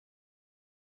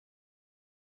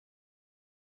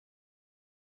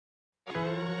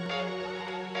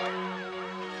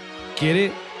Get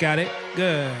it, got it,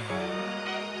 good.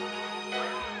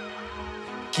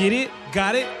 Get it,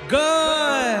 got it,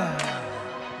 good.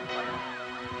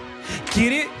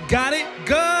 Get it, got it,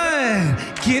 good.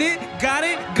 Get it, got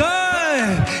it,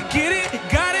 good. Get it,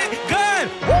 got it, good.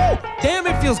 Woo! Damn,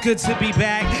 it feels good to be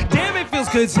back. Damn, it feels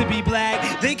good to be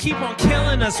black. They keep on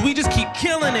killing us, we just keep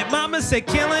killing it. Mama said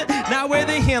killing, now where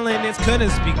the healing is,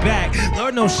 couldn't speak back.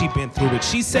 Lord knows she been through it.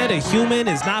 She said a human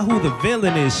is not who the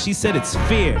villain is. She said it's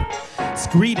fear. It's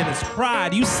greed and it's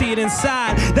pride, you see it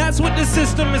inside. That's what the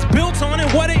system is built on and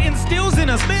what it instills in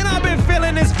us. Man, I've been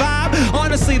feeling this vibe.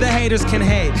 Honestly, the haters can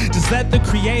hate. Just let the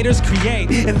creators create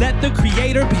and let the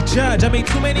creator be judge. I made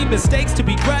too many mistakes to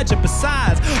begrudge, and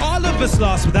besides, all of us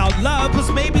lost without love. Plus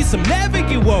maybe some never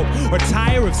get woke, or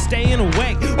tired of staying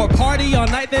awake, or party all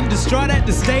night then distraught at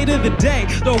the state of the day.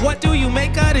 Though what do you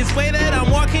make of this way that I'm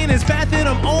walking, this path that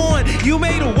I'm on? You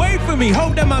made a way for me,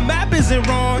 hope that my map isn't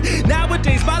wrong.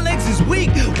 Nowadays my legs is weak.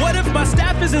 What if my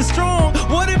staff isn't strong?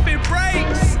 What if it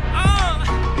breaks?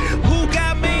 Who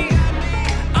got me?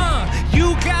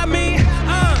 You got me.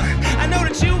 I know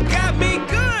that you got me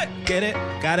good. Get it,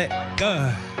 got it,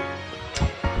 good.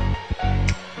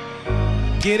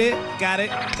 Get it, got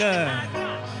it, good.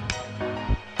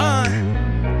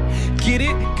 Get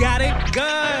it, got it,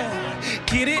 good.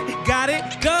 Get it, got it,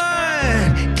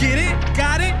 good. Get it,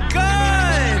 got it,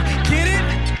 good. Get it.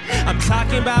 I'm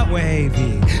talking about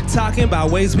wavy, talking about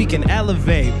ways we can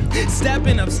elevate.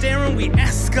 Stepping up, staring, we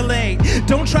escalate.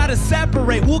 Don't try to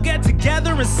separate, we'll get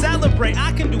together and celebrate.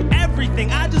 I can do everything,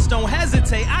 I just don't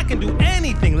hesitate. I can do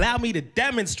anything, allow me to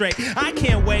demonstrate. I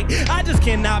can't wait, I just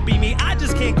cannot be me. I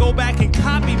just can't go back and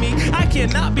copy me. I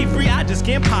cannot be free, I just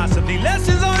can't possibly.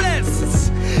 Lessons on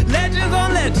lessons, legends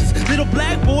on legends. Little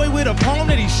black boy with a poem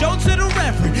that he showed to the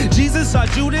reverend. Jesus saw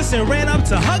Judas and ran up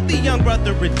to hug the young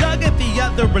brother and dug at the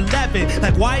other 11.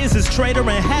 Like, why is this traitor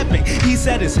in heaven? He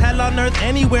said it's hell on earth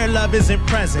anywhere love isn't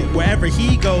present. Wherever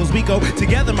he goes, we go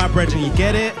together, my brethren. You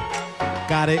get it?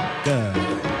 Got it? Good.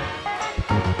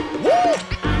 Woo!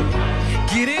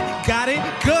 Get it? Got it?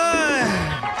 Good.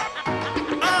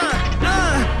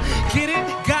 Get it?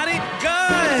 Got it?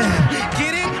 Good.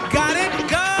 Get it? Got it?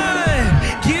 Good.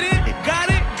 Get it? Got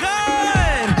it?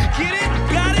 Good. Get it?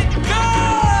 Got it?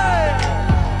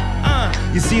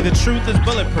 Good. You see, the truth is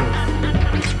bulletproof.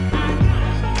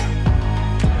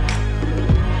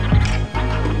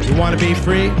 You want to be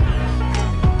free?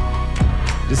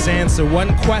 Just answer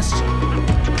one question,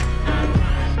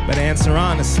 but answer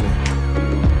honestly.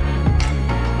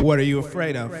 What are you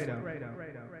afraid of?